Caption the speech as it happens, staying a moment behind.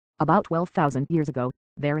About 12,000 years ago,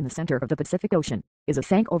 there in the center of the Pacific Ocean, is a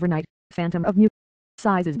sank overnight phantom of Mu.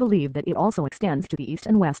 Size is believed that it also extends to the east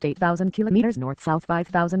and west 8,000 kilometers north-south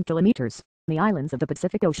 5,000 kilometers. The islands of the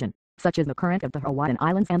Pacific Ocean, such as the current of the Hawaiian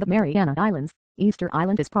Islands and the Mariana Islands, Easter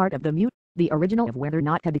Island is part of the Mu. The original of whether or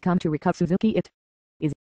not had become to Rikutsuzuki it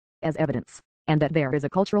is as evidence, and that there is a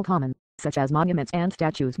cultural common, such as monuments and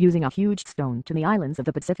statues using a huge stone to the islands of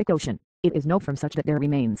the Pacific Ocean. It is known from such that there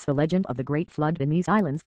remains the legend of the Great Flood in these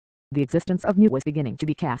islands. The existence of Mu was beginning to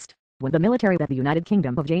be cast when the military that the United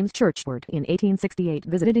Kingdom of James Churchward in 1868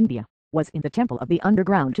 visited India was in the temple of the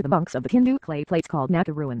underground to the monks of the Hindu clay plates called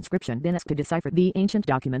Nakaru inscription Dinas to decipher the ancient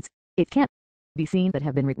documents. It can't be seen that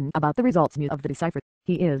have been written about the results of the decipher.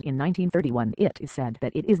 He is in 1931. It is said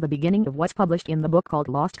that it is the beginning of what's published in the book called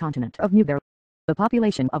Lost Continent of Mu. There the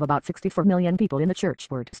population of about 64 million people in the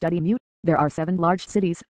Churchward study Mu. There are 7 large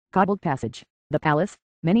cities, cobbled passage, the palace,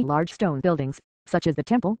 many large stone buildings, such as the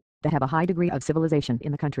temple, that have a high degree of civilization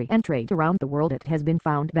in the country and trade around the world. It has been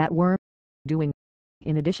found that were doing.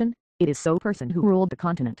 In addition, it is so person who ruled the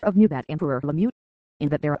continent of Mu that Emperor Lemute. In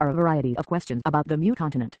that there are a variety of questions about the Mu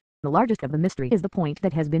continent. The largest of the mystery is the point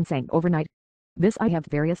that has been sank overnight. This I have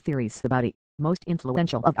various theories about it. Most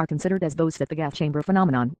influential of are considered as those that the gas chamber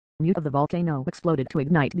phenomenon, Mu of the volcano exploded to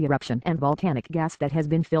ignite the eruption and volcanic gas that has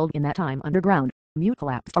been filled in that time underground. Mu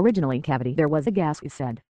collapsed originally cavity there was a gas is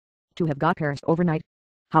said to have got perished overnight.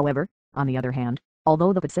 However, on the other hand,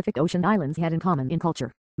 although the Pacific Ocean islands had in common in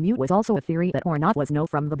culture, Mu was also a theory that or not was known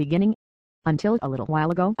from the beginning. Until a little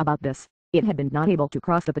while ago about this, it had been not able to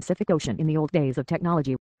cross the Pacific Ocean in the old days of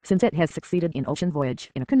technology, since it has succeeded in ocean voyage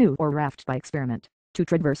in a canoe or raft by experiment. To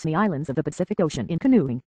traverse the islands of the Pacific Ocean in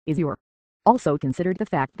canoeing is also considered the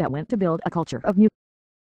fact that went to build a culture of Mu.